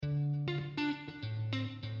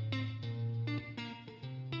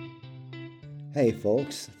Hey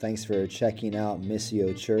folks, thanks for checking out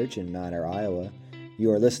Missio Church in Mount Ayr, Iowa. You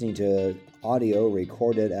are listening to audio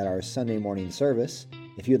recorded at our Sunday morning service.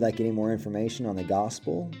 If you'd like any more information on the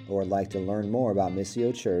gospel or would like to learn more about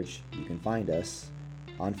Missio Church, you can find us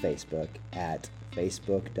on Facebook at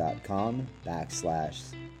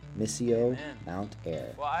facebook.com/Missio Mount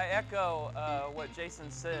Ayr. Well, I echo what Jason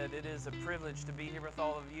said. It is a privilege to be here with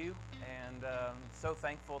all of you, and so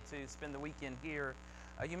thankful to spend the weekend here.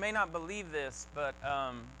 You may not believe this, but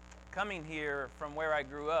coming here from where I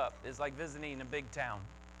grew up is like visiting a big town.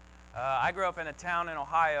 I grew up in a town in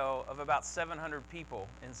Ohio of about 700 people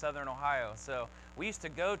in southern Ohio. So we used to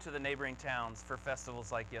go to the neighboring towns for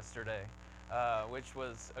festivals like yesterday, which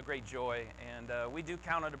was a great joy. And we do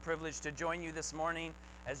count it a privilege to join you this morning.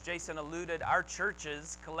 As Jason alluded, our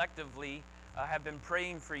churches collectively have been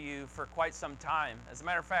praying for you for quite some time. As a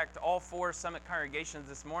matter of fact, all 4 Summit congregations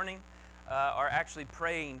this morning are actually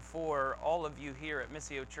praying for all of you here at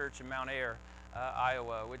Missio Church in Mount Ayr,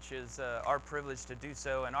 Iowa, which is our privilege to do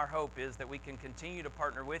so. And our hope is that we can continue to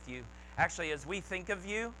partner with you. Actually, as we think of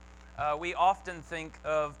you, we often think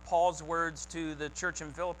of Paul's words to the church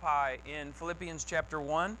in Philippi in Philippians chapter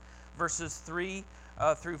 1, verses 3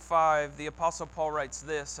 through 5. The Apostle Paul writes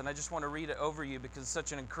this, and I just want to read it over you because it's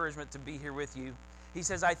such an encouragement to be here with you. He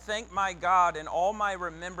says, "I thank my God in all my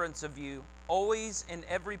remembrance of you, always in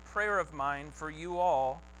every prayer of mine for you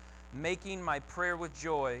all, making my prayer with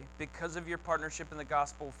joy because of your partnership in the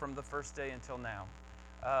gospel from the first day until now."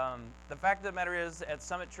 The fact of the matter is, at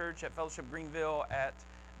Summit Church, at Fellowship Greenville, at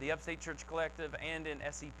the Upstate Church Collective, and in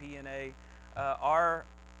SEPNA, our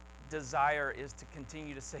desire is to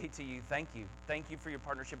continue to say to you, thank you. Thank you for your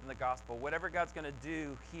partnership in the gospel. Whatever God's going to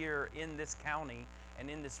do here in this county and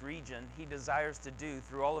in this region, He desires to do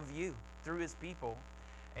through all of you, through His people.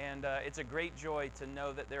 And it's a great joy to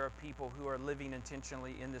know that there are people who are living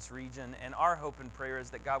intentionally in this region. And our hope and prayer is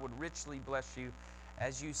that God would richly bless you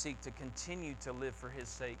as you seek to continue to live for His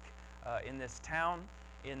sake in this town,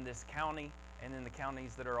 in this county, and in the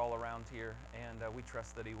counties that are all around here. And we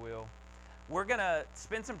trust that He will. We're going to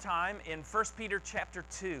spend some time in 1 Peter chapter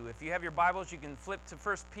 2. If you have your Bibles, you can flip to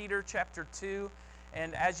 1 Peter chapter 2.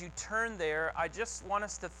 And as you turn there, I just want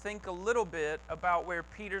us to think a little bit about where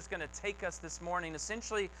Peter's going to take us this morning.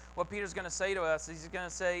 Essentially, what Peter's going to say to us is he's going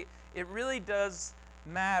to say, it really does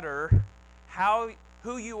matter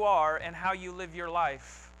who you are and how you live your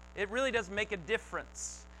life. It really does make a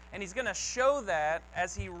difference. And he's going to show that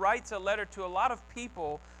as he writes a letter to a lot of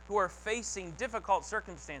people who are facing difficult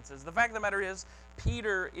circumstances. The fact of the matter is,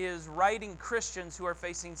 Peter is writing Christians who are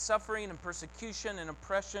facing suffering and persecution and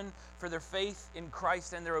oppression for their faith in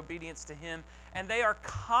Christ and their obedience to Him. And they are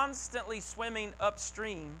constantly swimming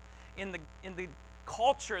upstream in the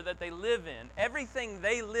culture that they live in. Everything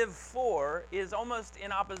they live for is almost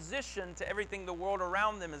in opposition to everything the world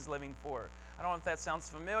around them is living for. I don't know if that sounds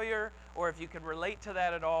familiar or if you could relate to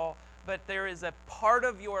that at all, but there is a part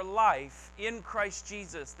of your life in Christ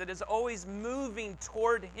Jesus that is always moving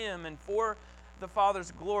toward Him and for the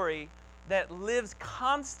Father's glory, that lives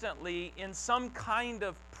constantly in some kind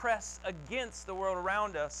of press against the world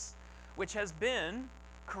around us, which has been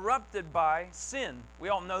corrupted by sin. We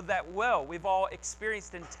all know that well. We've all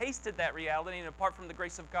experienced and tasted that reality, and apart from the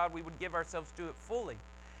grace of God, we would give ourselves to it fully.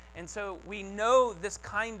 And so we know this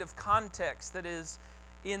kind of context that is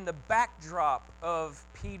in the backdrop of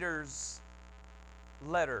Peter's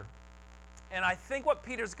letter. And I think what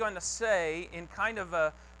Peter's going to say in kind of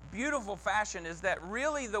a beautiful fashion is that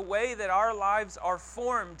really the way that our lives are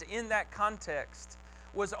formed in that context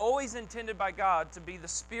was always intended by God to be the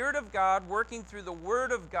Spirit of God working through the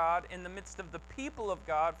Word of God in the midst of the people of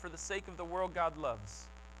God for the sake of the world God loves.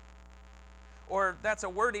 Or that's a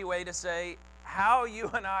wordy way to say how you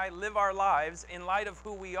and I live our lives in light of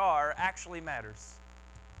who we are actually matters,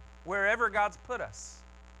 wherever God's put us.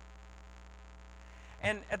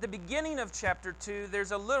 And at the beginning of chapter 2,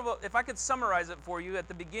 there's a little, if I could summarize it for you, at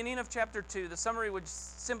the beginning of chapter 2, the summary would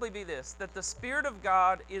simply be this, that the Spirit of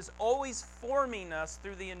God is always forming us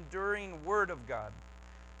through the enduring Word of God.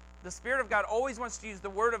 The Spirit of God always wants to use the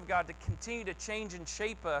Word of God to continue to change and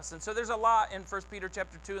shape us. And so there's a lot in 1 Peter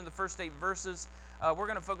chapter 2 in the first 8 verses. We're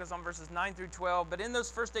going to focus on verses 9 through 12. But in those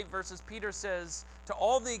first 8 verses, Peter says to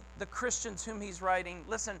all the Christians whom he's writing,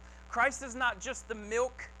 listen, Christ is not just the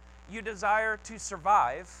milk you desire to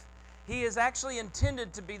survive. He is actually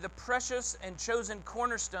intended to be the precious and chosen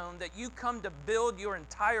cornerstone that you come to build your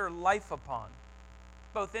entire life upon,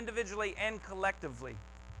 both individually and collectively.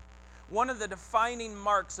 One of the defining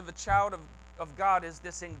marks of a child of of God is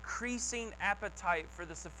this increasing appetite for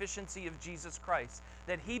the sufficiency of Jesus Christ,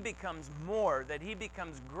 that he becomes more, that he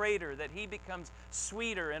becomes greater, that he becomes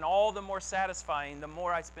sweeter and all the more satisfying the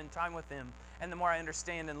more I spend time with him and the more I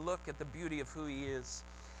understand and look at the beauty of who he is.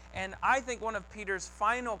 And I think one of Peter's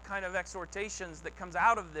final kind of exhortations that comes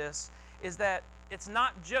out of this is that it's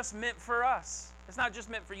not just meant for us. It's not just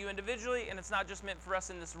meant for you individually, and it's not just meant for us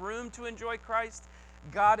in this room to enjoy Christ.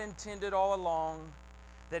 God intended all along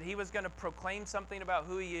that he was going to proclaim something about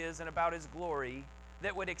who he is and about his glory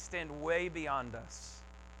that would extend way beyond us.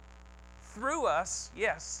 Through us,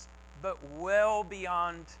 yes, but well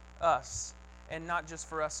beyond us, and not just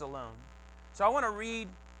for us alone. So I want to read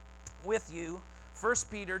with you 1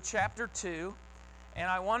 Peter chapter 2, and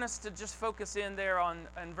I want us to just focus in there on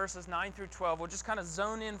verses 9 through 12. We'll just kind of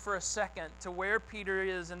zone in for a second to where Peter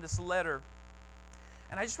is in this letter.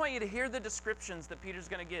 And I just want you to hear the descriptions that Peter's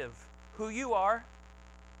going to give. Who you are,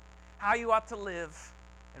 how you ought to live,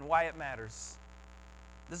 and why it matters.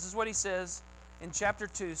 This is what he says in chapter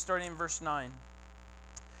 2, starting in verse 9.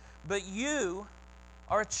 But you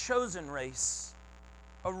are a chosen race,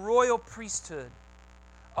 a royal priesthood,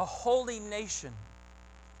 a holy nation,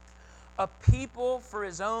 a people for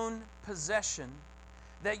his own possession,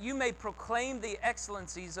 that you may proclaim the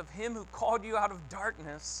excellencies of him who called you out of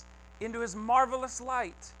darkness into his marvelous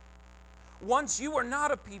light. Once you were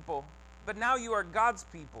not a people, but now you are God's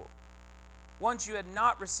people. Once you had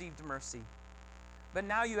not received mercy, but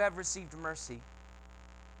now you have received mercy.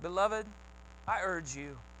 Beloved, I urge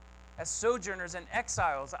you, as sojourners and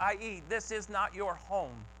exiles, i.e., this is not your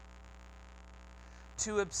home,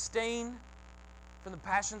 to abstain from the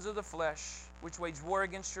passions of the flesh, which wage war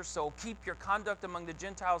against your soul. Keep your conduct among the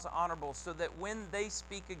Gentiles honorable, so that when they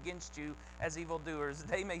speak against you as evildoers,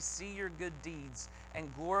 they may see your good deeds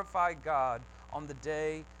and glorify God on the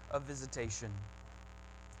day of visitation.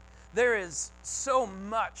 There is so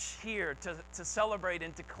much here to celebrate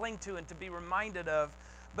and to cling to and to be reminded of.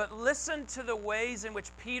 But listen to the ways in which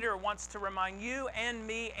Peter wants to remind you and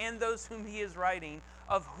me and those whom he is writing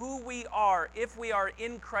of who we are if we are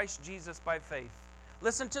in Christ Jesus by faith.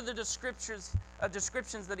 Listen to the descriptions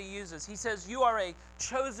that he uses. He says, you are a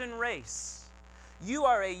chosen race. You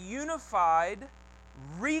are a unified,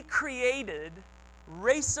 recreated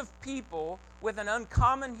race of people with an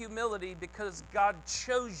uncommon humility because God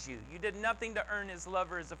chose you. You did nothing to earn his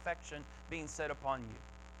love or his affection being set upon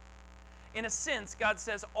you. In a sense, God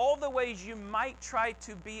says all the ways you might try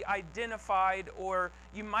to be identified or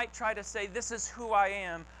you might try to say, this is who I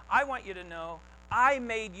am, I want you to know I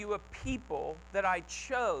made you a people that I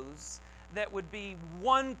chose that would be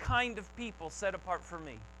one kind of people set apart for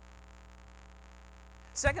me.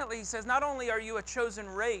 Secondly, he says, not only are you a chosen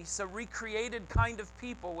race, a recreated kind of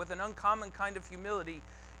people with an uncommon kind of humility,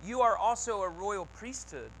 you are also a royal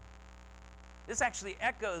priesthood. This actually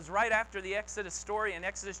echoes right after the Exodus story in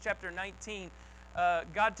Exodus chapter 19.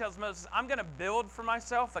 God tells Moses, I'm going to build for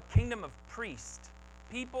myself a kingdom of priests,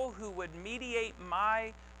 people who would mediate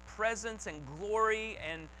my presence and glory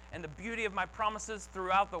and the beauty of my promises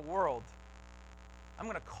throughout the world. I'm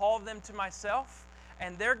going to call them to myself,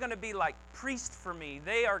 and they're going to be like priests for me.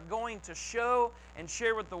 They are going to show and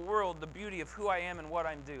share with the world the beauty of who I am and what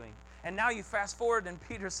I'm doing. And now you fast forward, and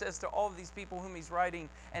Peter says to all of these people whom he's writing,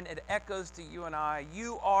 and it echoes to you and I,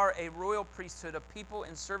 you are a royal priesthood, a people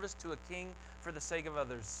in service to a king for the sake of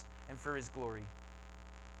others and for his glory.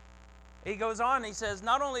 He goes on, and he says,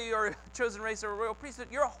 not only are you a chosen race or a royal priesthood,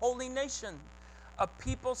 you're a holy nation, a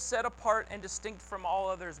people set apart and distinct from all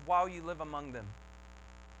others while you live among them.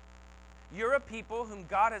 You're a people whom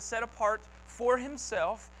God has set apart for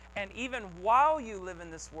himself, and even while you live in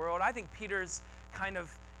this world, I think Peter's kind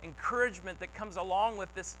of encouragement that comes along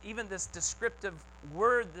with this, even this descriptive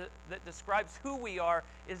word that describes who we are,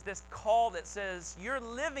 is this call that says, you're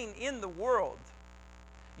living in the world.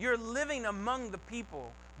 You're living among the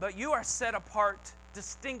people, but you are set apart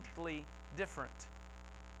distinctly different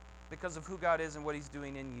because of who God is and what he's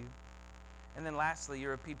doing in you. And then lastly,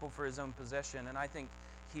 you're a people for his own possession. And I think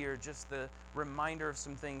here just the reminder of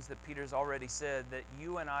some things that Peter's already said, that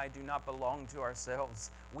you and I do not belong to ourselves.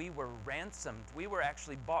 We were ransomed. We were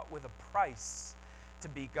actually bought with a price to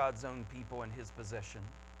be God's own people and his possession.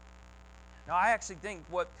 Now, I actually think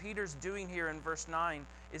what Peter's doing here in verse 9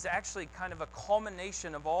 is actually kind of a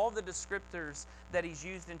culmination of all the descriptors that he's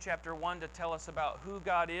used in chapter 1 to tell us about who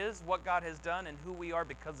God is, what God has done, and who we are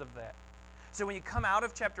because of that. So when you come out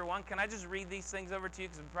of chapter 1, can I just read these things over to you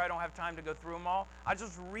because we probably don't have time to go through them all? I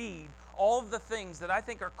just read all of the things that I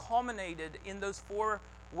think are culminated in those 4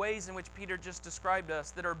 ways in which Peter just described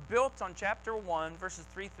us that are built on chapter 1, verses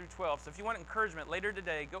 3 through 12. So if you want encouragement later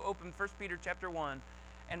today, go open 1 Peter chapter 1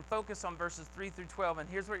 and focus on verses 3 through 12. And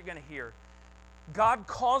here's what you're going to hear. God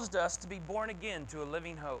caused us to be born again to a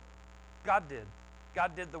living hope. God did.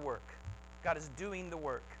 God did the work. God is doing the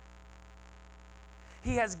work.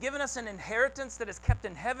 He has given us an inheritance that is kept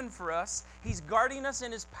in heaven for us. He's guarding us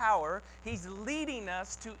in His power. He's leading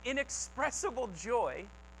us to inexpressible joy.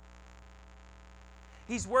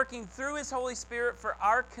 He's working through His Holy Spirit for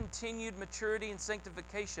our continued maturity and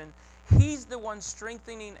sanctification. He's the one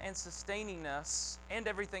strengthening and sustaining us and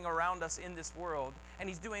everything around us in this world. And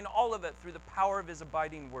He's doing all of it through the power of His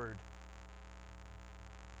abiding Word.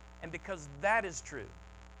 And because that is true,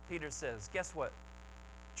 Peter says, guess what,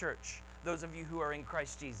 church? Those of you who are in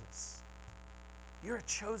Christ Jesus, you're a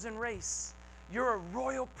chosen race. You're a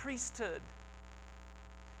royal priesthood.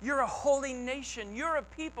 You're a holy nation. You're a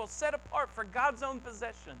people set apart for God's own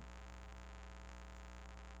possession.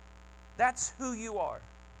 That's who you are.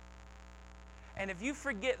 And if you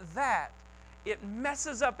forget that, it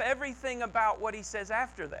messes up everything about what he says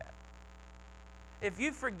after that. If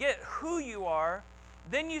you forget who you are,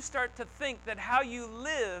 then you start to think that how you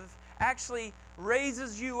live actually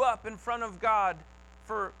raises you up in front of God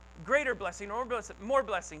for greater blessing or more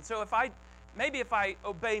blessing. So if I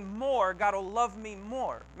obey more, God will love me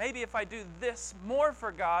more. Maybe if I do this more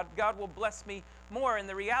for God, God will bless me more. And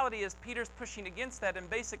the reality is Peter's pushing against that and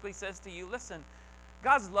basically says to you, listen,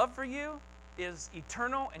 God's love for you is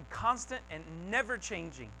eternal and constant and never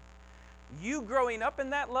changing. You growing up in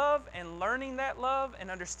that love and learning that love and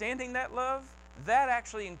understanding that love, that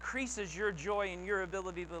actually increases your joy and your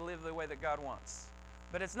ability to live the way that God wants.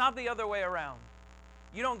 But it's not the other way around.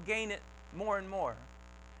 You don't gain it more and more.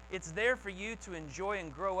 It's there for you to enjoy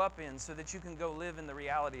and grow up in so that you can go live in the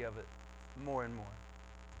reality of it more and more.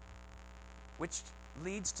 Which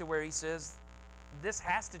leads to where he says, this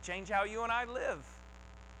has to change how you and I live,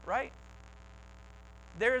 right?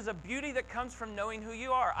 There is a beauty that comes from knowing who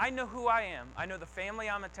you are. I know who I am. I know the family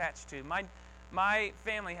I'm attached to. My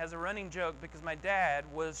family has a running joke because my dad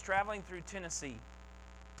was traveling through Tennessee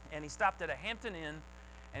and he stopped at a Hampton Inn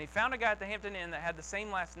and he found a guy at the Hampton Inn that had the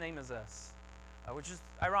same last name as us, which is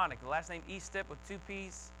ironic. The last name Estepp with 2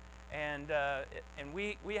 P's, and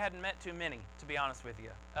we hadn't met too many, to be honest with you.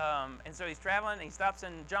 And so he's traveling and he stops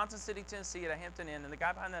in Johnson City, Tennessee at a Hampton Inn, and the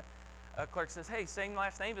guy behind the clerk says, hey, same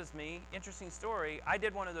last name as me, interesting story. I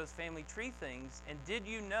did one of those family tree things, and did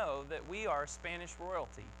you know that we are Spanish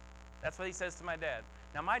royalty? That's what he says to my dad.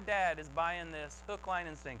 Now, my dad is buying this hook, line,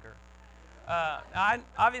 and sinker.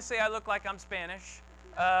 Obviously, I look like I'm Spanish,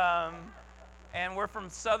 and we're from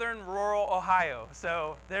southern rural Ohio.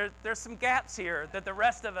 So there's some gaps here that the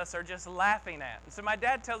rest of us are just laughing at. And so my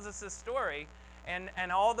dad tells us this story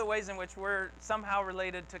and all the ways in which we're somehow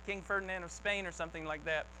related to King Ferdinand of Spain or something like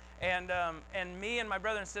that. And me and my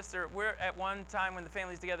brother and sister, we're at one time when the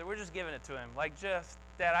family's together, we're just giving it to him. Like just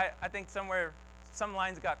that I think somewhere some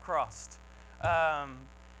lines got crossed.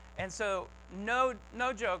 And so no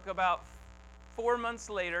joke, about 4 months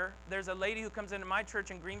later, there's a lady who comes into my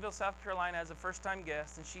church in Greenville, South Carolina as a first-time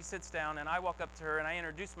guest, and she sits down, and I walk up to her, and I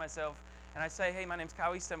introduce myself, and I say, hey, my name's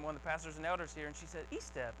Kyle Estepp, I'm one of the pastors and elders here. And she said,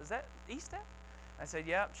 Estepp, is that Estepp? I said,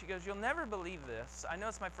 yeah. She goes, you'll never believe this. I know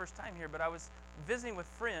it's my first time here, but I was visiting with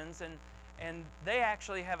friends, and they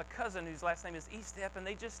actually have a cousin whose last name is Estepp, and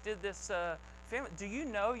they just did this family. Do you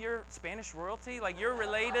know you're Spanish royalty? Like you're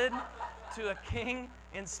related to a king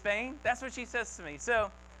in Spain? That's what she says to me. So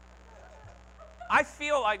I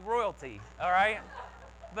feel like royalty, all right?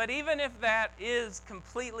 But even if that is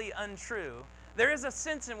completely untrue, there is a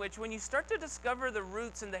sense in which when you start to discover the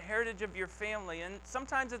roots and the heritage of your family, and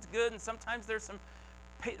sometimes it's good and sometimes there's some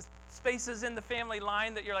spaces in the family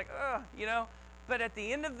line that you're like, ugh, you know? But at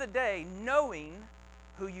the end of the day, knowing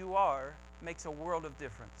who you are makes a world of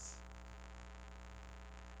difference.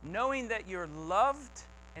 Knowing that you're loved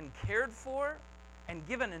and cared for and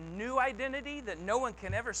given a new identity that no one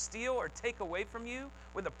can ever steal or take away from you,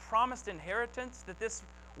 with a promised inheritance that this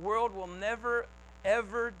world will never,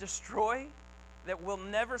 ever destroy, that will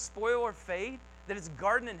never spoil or fade, that is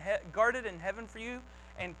guarded in heaven for you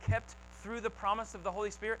and kept through the promise of the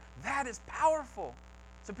Holy Spirit, that is powerful.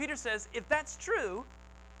 So Peter says, if that's true,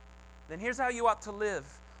 then here's how you ought to live.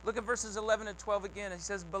 Look at verses 11 and 12 again. He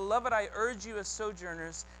says, beloved, I urge you as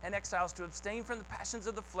sojourners and exiles to abstain from the passions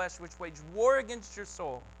of the flesh which wage war against your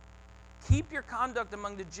soul. Keep your conduct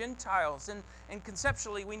among the Gentiles. And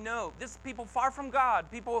conceptually, we know this people far from God,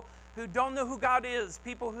 people who don't know who God is,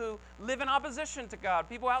 people who live in opposition to God,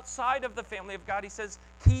 people outside of the family of God. He says,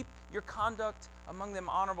 keep your conduct among them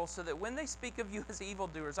honorable, so that when they speak of you as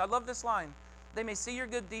evildoers, I love this line, they may see your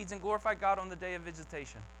good deeds and glorify God on the day of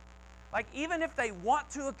visitation. Like, even if they want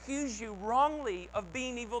to accuse you wrongly of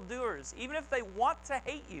being evildoers, even if they want to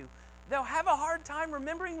hate you, they'll have a hard time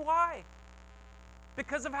remembering why.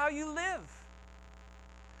 Because of how you live.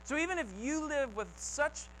 So even if you live with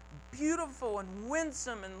such beautiful and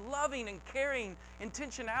winsome and loving and caring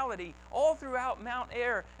intentionality all throughout Mount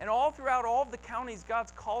Air and all throughout all of the counties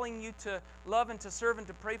God's calling you to love and to serve and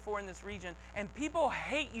to pray for in this region, and people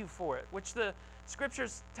hate you for it, which the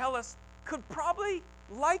scriptures tell us could probably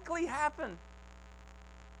likely happen.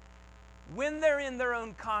 When they're in their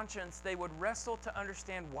own conscience, they would wrestle to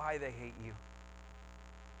understand why they hate you.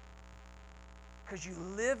 Because you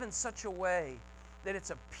live in such a way that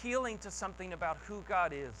it's appealing to something about who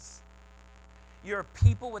God is. You're a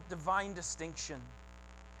people with divine distinction.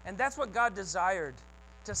 And that's what God desired,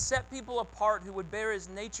 to set people apart who would bear His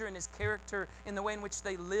nature and His character in the way in which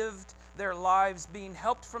they lived their lives, being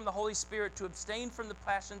helped from the Holy Spirit to abstain from the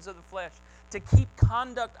passions of the flesh, to keep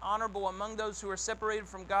conduct honorable among those who are separated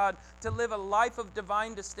from God, to live a life of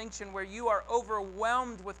divine distinction where you are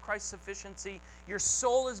overwhelmed with Christ's sufficiency, your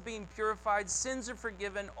soul is being purified, sins are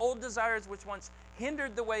forgiven, old desires which once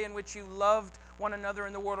hindered the way in which you loved one another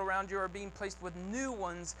in the world around you are being placed with new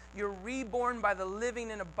ones. You're reborn by the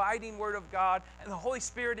living and abiding Word of God, and the Holy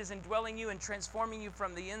Spirit is indwelling you and transforming you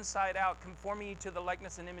from the inside out, conforming you to the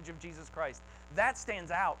likeness and image of Jesus Christ. That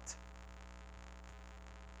stands out.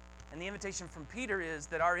 And the invitation from Peter is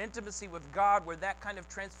that our intimacy with God, where that kind of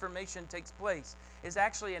transformation takes place, is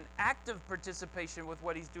actually an active participation with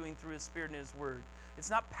what He's doing through His Spirit and His Word. It's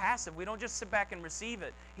not passive. We don't just sit back and receive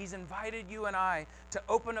it. He's invited you and I to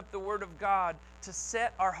open up the Word of God, to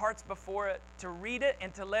set our hearts before it, to read it,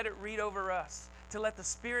 and to let it read over us, to let the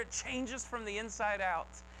Spirit change us from the inside out,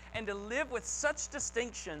 and to live with such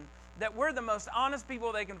distinction that we're the most honest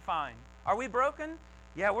people they can find. Are we broken?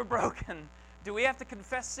 Yeah, we're broken. Do we have to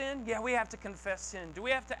confess sin? Yeah, we have to confess sin. Do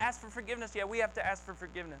we have to ask for forgiveness? Yeah, we have to ask for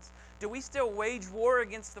forgiveness. Do we still wage war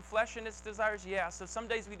against the flesh and its desires? Yeah, so some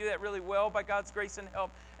days we do that really well by God's grace and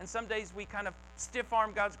help, and some days we kind of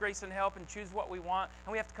stiff-arm God's grace and help and choose what we want,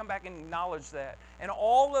 and we have to come back and acknowledge that. And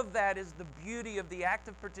all of that is the beauty of the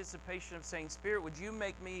active participation of saying, Spirit, would you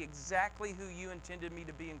make me exactly who you intended me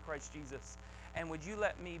to be in Christ Jesus? And would you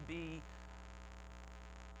let me be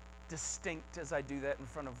distinct as I do that in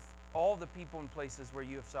front of all the people and places where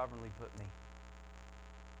you have sovereignly put me.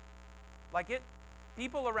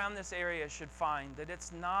 People around this area should find that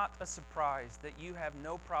it's not a surprise that you have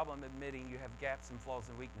no problem admitting you have gaps and flaws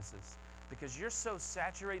and weaknesses, because you're so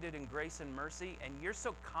saturated in grace and mercy, and you're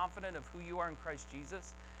so confident of who you are in Christ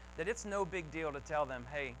Jesus, that it's no big deal to tell them,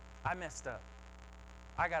 hey, I messed up.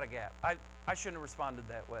 I got a gap. I shouldn't have responded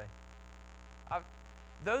that way.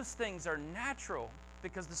 Those things are natural,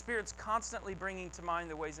 because the Spirit's constantly bringing to mind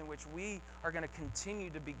the ways in which we are going to continue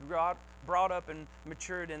to be brought up and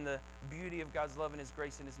matured in the beauty of God's love and His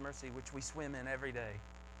grace and His mercy, which we swim in every day.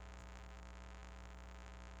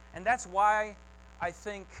 And that's why I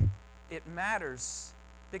think it matters,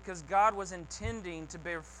 because God was intending to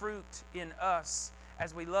bear fruit in us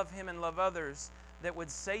as we love Him and love others, that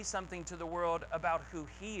would say something to the world about who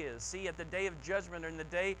He is. See, at the day of judgment, or in the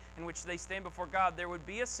day in which they stand before God, there would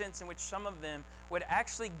be a sense in which some of them would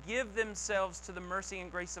actually give themselves to the mercy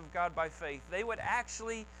and grace of God by faith. They would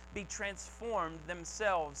actually be transformed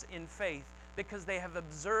themselves in faith, because they have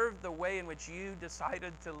observed the way in which you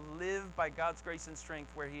decided to live by God's grace and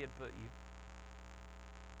strength where He had put you.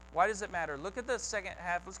 Why does it matter? Look at the second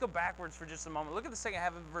half. Let's go backwards for just a moment. Look at the second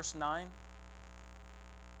half of verse 9.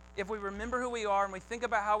 If we remember who we are and we think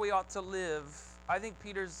about how we ought to live, I think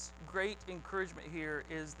Peter's great encouragement here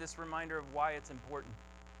is this reminder of why it's important.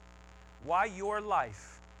 Why your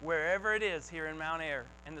life, wherever it is here in Mount Air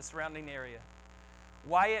and the surrounding area,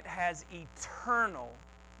 why it has eternal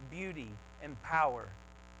beauty and power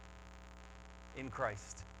in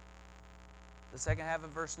Christ. The second half of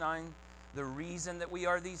verse 9, the reason that we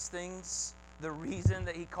are these things, the reason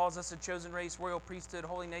that He calls us a chosen race, royal priesthood,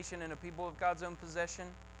 holy nation, and a people of God's own possession,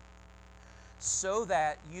 so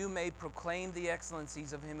that you may proclaim the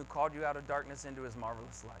excellencies of Him who called you out of darkness into His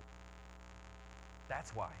marvelous light.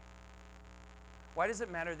 That's why. Why does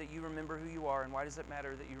it matter that you remember who you are, and why does it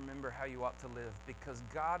matter that you remember how you ought to live? Because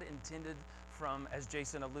God intended from, as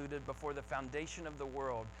Jason alluded, before the foundation of the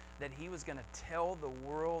world, that He was going to tell the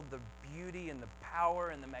world the beauty and the power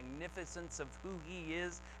and the magnificence of who He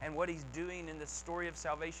is and what He's doing in this story of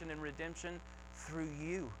salvation and redemption through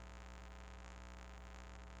you.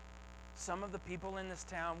 Some of the people in this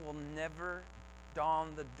town will never dawn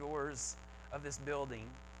the doors of this building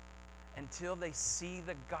until they see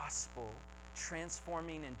the gospel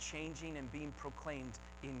transforming and changing and being proclaimed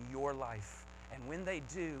in your life And when they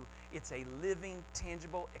do, it's a living,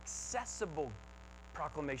 tangible, accessible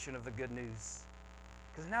proclamation of the good news.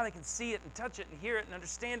 Because now they can see it and touch it and hear it and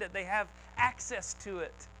understand it. They have access to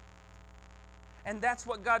it. And that's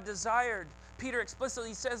what God desired. Peter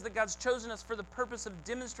explicitly says that God's chosen us for the purpose of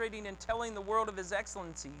demonstrating and telling the world of His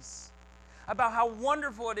excellencies, about how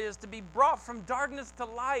wonderful it is to be brought from darkness to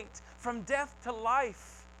light, from death to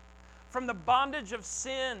life, from the bondage of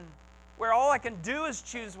sin, where all I can do is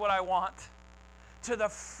choose what I want, to the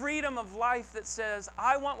freedom of life that says,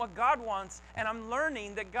 I want what God wants, and I'm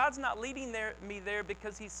learning that God's not leading me there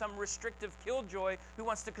because He's some restrictive killjoy who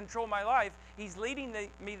wants to control my life. He's leading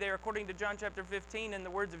me there, according to John chapter 15, in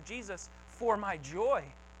the words of Jesus, for my joy.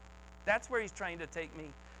 That's where He's trying to take me,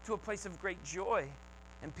 to a place of great joy.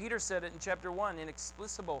 And Peter said it in chapter 1,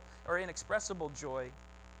 inexpressible joy.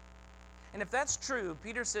 And if that's true,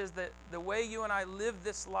 Peter says that the way you and I live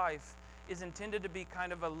this life is intended to be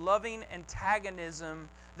kind of a loving antagonism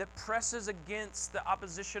that presses against the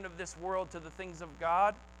opposition of this world to the things of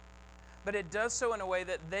God. But it does so in a way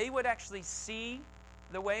that they would actually see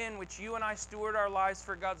the way in which you and I steward our lives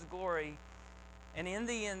for God's glory, and in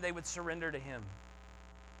the end they would surrender to Him.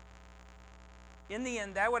 In the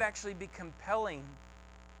end, that would actually be compelling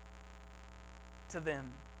to them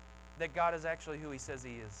that God is actually who He says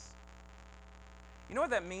He is. You know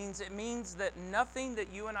what that means? It means that nothing that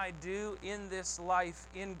you and I do in this life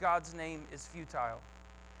in God's name is futile.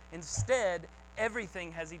 Instead,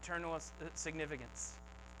 everything has eternal significance.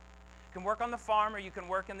 You can work on the farm, or you can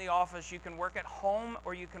work in the office, you can work at home,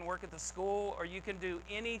 or you can work at the school, or you can do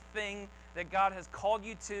anything that God has called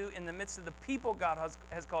you to in the midst of the people God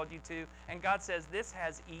has called you to. And God says this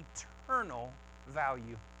has eternal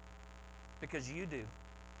value because you do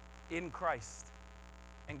in Christ.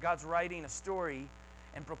 And God's writing a story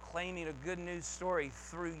and proclaiming a good news story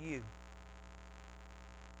through you.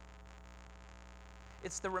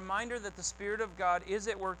 It's the reminder that the Spirit of God is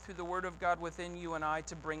at work through the Word of God within you and I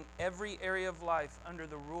to bring every area of life under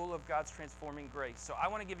the rule of God's transforming grace. So I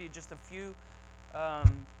want to give you just a few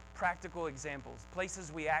practical examples,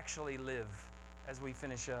 places we actually live as we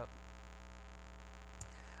finish up.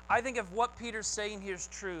 I think if what Peter's saying here is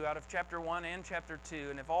true out of chapter 1 and chapter 2,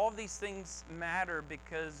 and if all of these things matter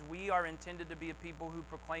because we are intended to be a people who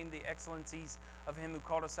proclaim the excellencies of Him who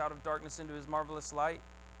called us out of darkness into His marvelous light,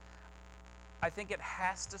 I think it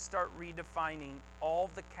has to start redefining all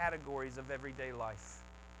the categories of everyday life.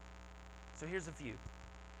 So here's a few.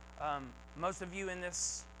 Most of you in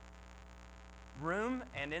this room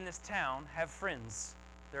and in this town have friends.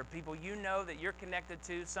 There are people you know that you're connected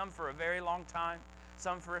to, some for a very long time,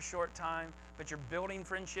 some for a short time, but you're building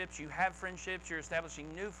friendships, you have friendships, you're establishing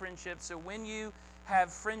new friendships. So when you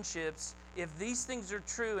have friendships, if these things are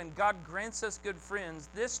true and God grants us good friends,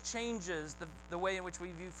 this changes the way in which we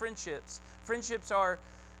view friendships. Friendships are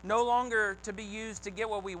no longer to be used to get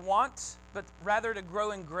what we want, but rather to grow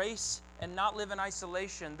in grace and not live in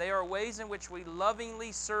isolation. They are ways in which we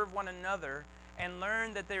lovingly serve one another and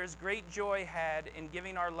learn that there is great joy had in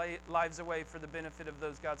giving our lives away for the benefit of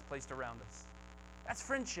those God's placed around us. That's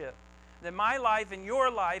friendship. That my life and your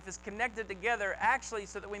life is connected together actually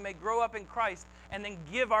so that we may grow up in Christ and then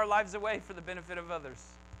give our lives away for the benefit of others.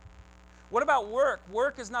 What about work?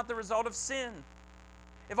 Work is not the result of sin.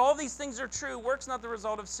 If all these things are true, work's not the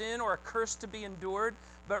result of sin or a curse to be endured,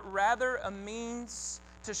 but rather a means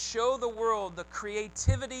to show the world the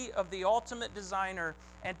creativity of the ultimate designer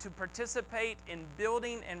and to participate in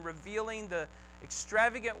building and revealing the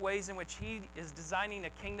extravagant ways in which He is designing a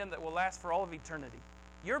kingdom that will last for all of eternity.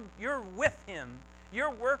 You're with Him.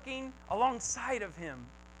 You're working alongside of Him.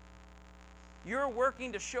 You're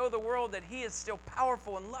working to show the world that He is still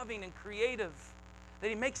powerful and loving and creative, that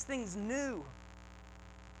He makes things new.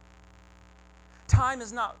 Time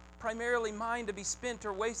is not primarily mine to be spent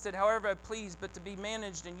or wasted however I please, but to be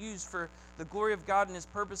managed and used for the glory of God and His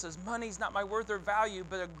purposes. Money's not my worth or value,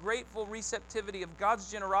 but a grateful receptivity of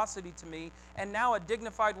God's generosity to me, and now a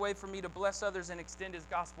dignified way for me to bless others and extend His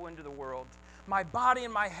gospel into the world. My body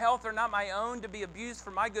and my health are not my own to be abused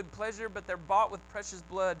for my good pleasure, but they're bought with precious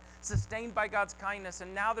blood, sustained by God's kindness,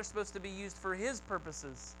 and now they're supposed to be used for His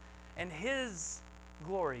purposes and His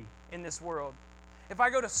glory in this world. If I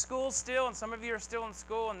go to school still, and some of you are still in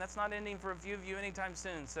school, and that's not ending for a few of you anytime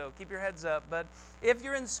soon, so keep your heads up. But if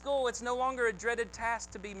you're in school, it's no longer a dreaded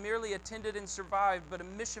task to be merely attended and survived, but a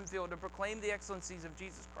mission field to proclaim the excellencies of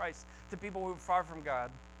Jesus Christ to people who are far from God.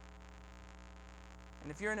 And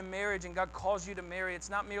if you're in a marriage and God calls you to marry, it's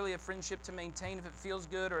not merely a friendship to maintain if it feels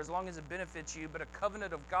good or as long as it benefits you, but a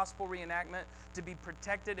covenant of gospel reenactment to be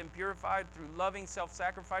protected and purified through loving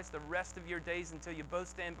self-sacrifice the rest of your days until you both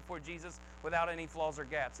stand before Jesus without any flaws or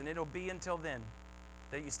gaps. And it'll be until then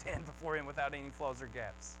that you stand before Him without any flaws or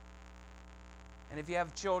gaps. And if you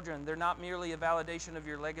have children, they're not merely a validation of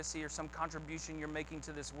your legacy or some contribution you're making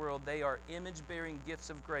to this world. They are image-bearing gifts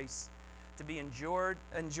of grace to be enjoyed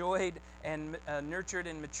and nurtured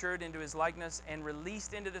and matured into His likeness and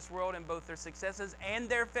released into this world in both their successes and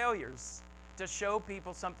their failures to show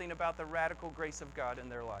people something about the radical grace of God in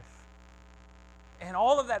their life. And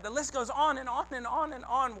all of that, the list goes on and on and on and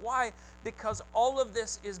on. Why? Because all of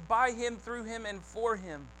this is by Him, through Him, and for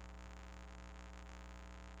Him.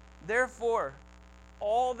 Therefore,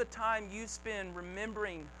 all the time you spend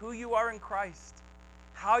remembering who you are in Christ,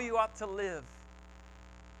 how you ought to live,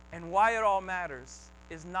 and why it all matters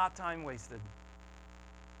is not time wasted.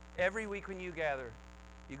 Every week when you gather,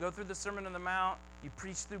 you go through the Sermon on the Mount, you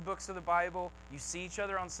preach through books of the Bible, you see each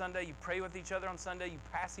other on Sunday, you pray with each other on Sunday, you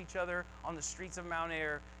pass each other on the streets of Mount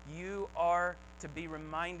Air. You are to be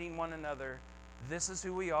reminding one another, this is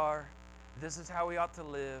who we are, this is how we ought to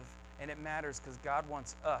live, and it matters because God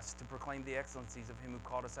wants us to proclaim the excellencies of Him who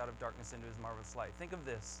called us out of darkness into His marvelous light. Think of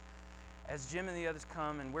this. As Jim and the others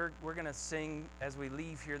come, and we're going to sing as we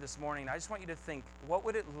leave here this morning, I just want you to think, what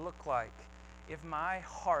would it look like if my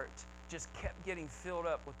heart just kept getting filled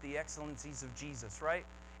up with the excellencies of Jesus, right?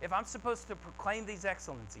 If I'm supposed to proclaim these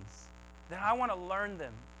excellencies, then I want to learn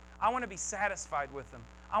them. I want to be satisfied with them.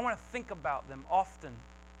 I want to think about them often.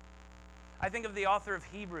 I think of the author of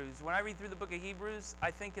Hebrews. When I read through the book of Hebrews,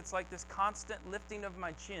 I think it's like this constant lifting of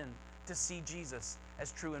my chin to see Jesus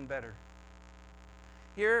as true and better.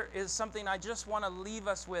 Here is something I just want to leave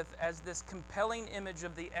us with as this compelling image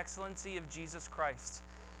of the excellency of Jesus Christ.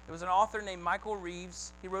 It was an author named Michael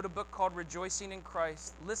Reeves. He wrote a book called Rejoicing in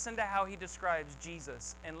Christ. Listen to how he describes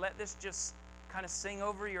Jesus, and let this just kind of sing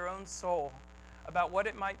over your own soul about what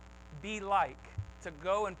it might be like to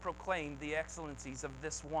go and proclaim the excellencies of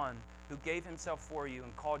this one who gave Himself for you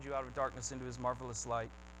and called you out of darkness into His marvelous light.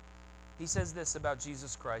 He says this about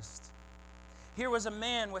Jesus Christ. Here was a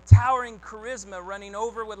man with towering charisma running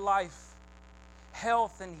over with life.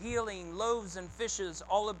 Health and healing, loaves and fishes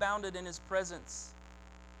all abounded in His presence.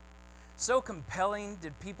 So compelling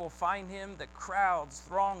did people find Him that crowds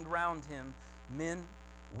thronged round Him. Men,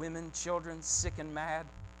 women, children, sick and mad,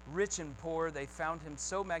 rich and poor, they found Him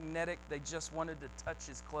so magnetic they just wanted to touch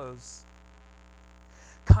His clothes.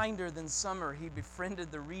 Kinder than summer, He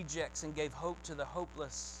befriended the rejects and gave hope to the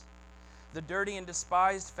hopeless. The dirty and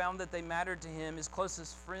despised found that they mattered to Him. His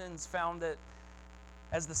closest friends found that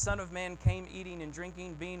as the Son of Man came eating and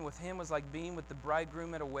drinking, being with Him was like being with the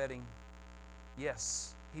bridegroom at a wedding.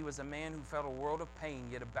 Yes, He was a man who felt a world of pain,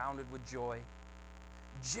 yet abounded with joy.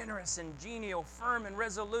 Generous and genial, firm and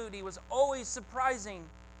resolute, He was always surprising.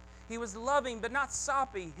 He was loving but not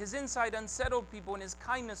soppy. His insight unsettled people and His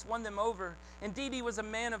kindness won them over. Indeed, He was a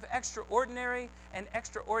man of extraordinary and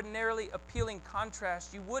extraordinarily appealing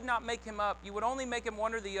contrast. You would not make Him up. You would only make Him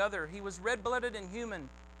one or the other. He was red-blooded and human,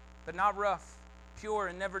 but not rough, pure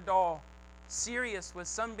and never dull. Serious with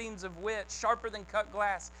sunbeams of wit, sharper than cut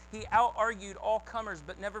glass. He out-argued all comers,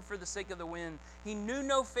 but never for the sake of the wind. He knew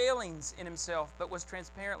no failings in Himself, but was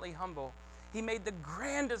transparently humble. He made the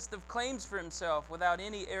grandest of claims for Himself without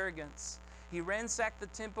any arrogance. He ransacked the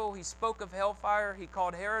temple. He spoke of hellfire. He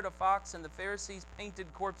called Herod a fox and the Pharisees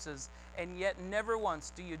painted corpses. And yet never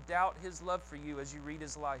once do you doubt His love for you as you read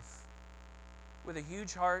His life. With a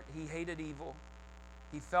huge heart, He hated evil.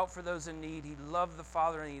 He felt for those in need. He loved the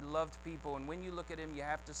Father and He loved people. And when you look at Him, you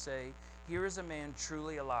have to say, here is a man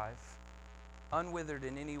truly alive, unwithered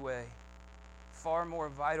in any way, far more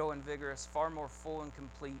vital and vigorous, far more full and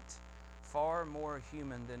complete, far more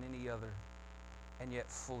human than any other, and yet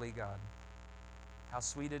fully God. How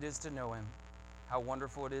sweet it is to know Him, how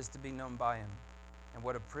wonderful it is to be known by Him, and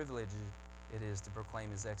what a privilege it is to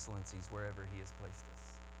proclaim His excellencies wherever He has placed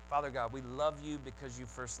us. Father God, we love You because You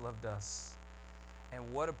first loved us.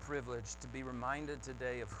 And what a privilege to be reminded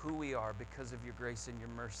today of who we are because of Your grace and Your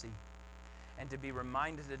mercy. And to be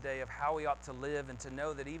reminded today of how we ought to live, and to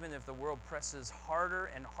know that even if the world presses harder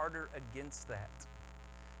and harder against that,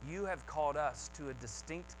 You have called us to a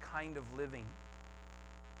distinct kind of living.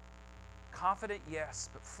 Confident, yes,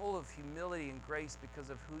 but full of humility and grace because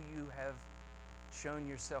of who You have shown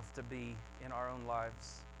Yourself to be in our own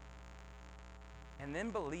lives. And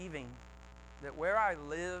then believing that where I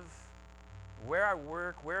live, where I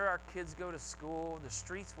work, where our kids go to school, the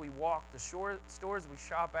streets we walk, the stores we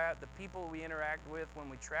shop at, the people we interact with when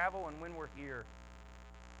we travel and when we're here,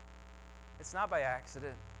 It's not by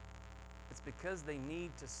accident. It's because they need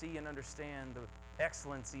to see and understand the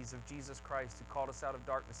excellencies of Jesus Christ, who called us out of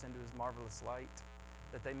darkness into his marvelous light,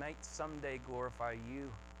 that they might someday glorify you,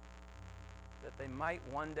 that they might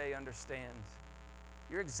one day understand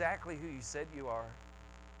you're exactly who you said you are.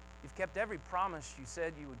 You've kept every promise you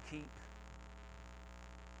said you would keep.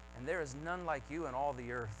 And there is none like you in all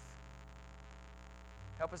the earth.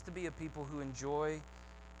 Help us to be a people who enjoy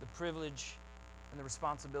the privilege and the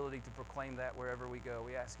responsibility to proclaim that wherever we go.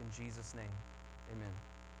 We ask in Jesus' name. Amen.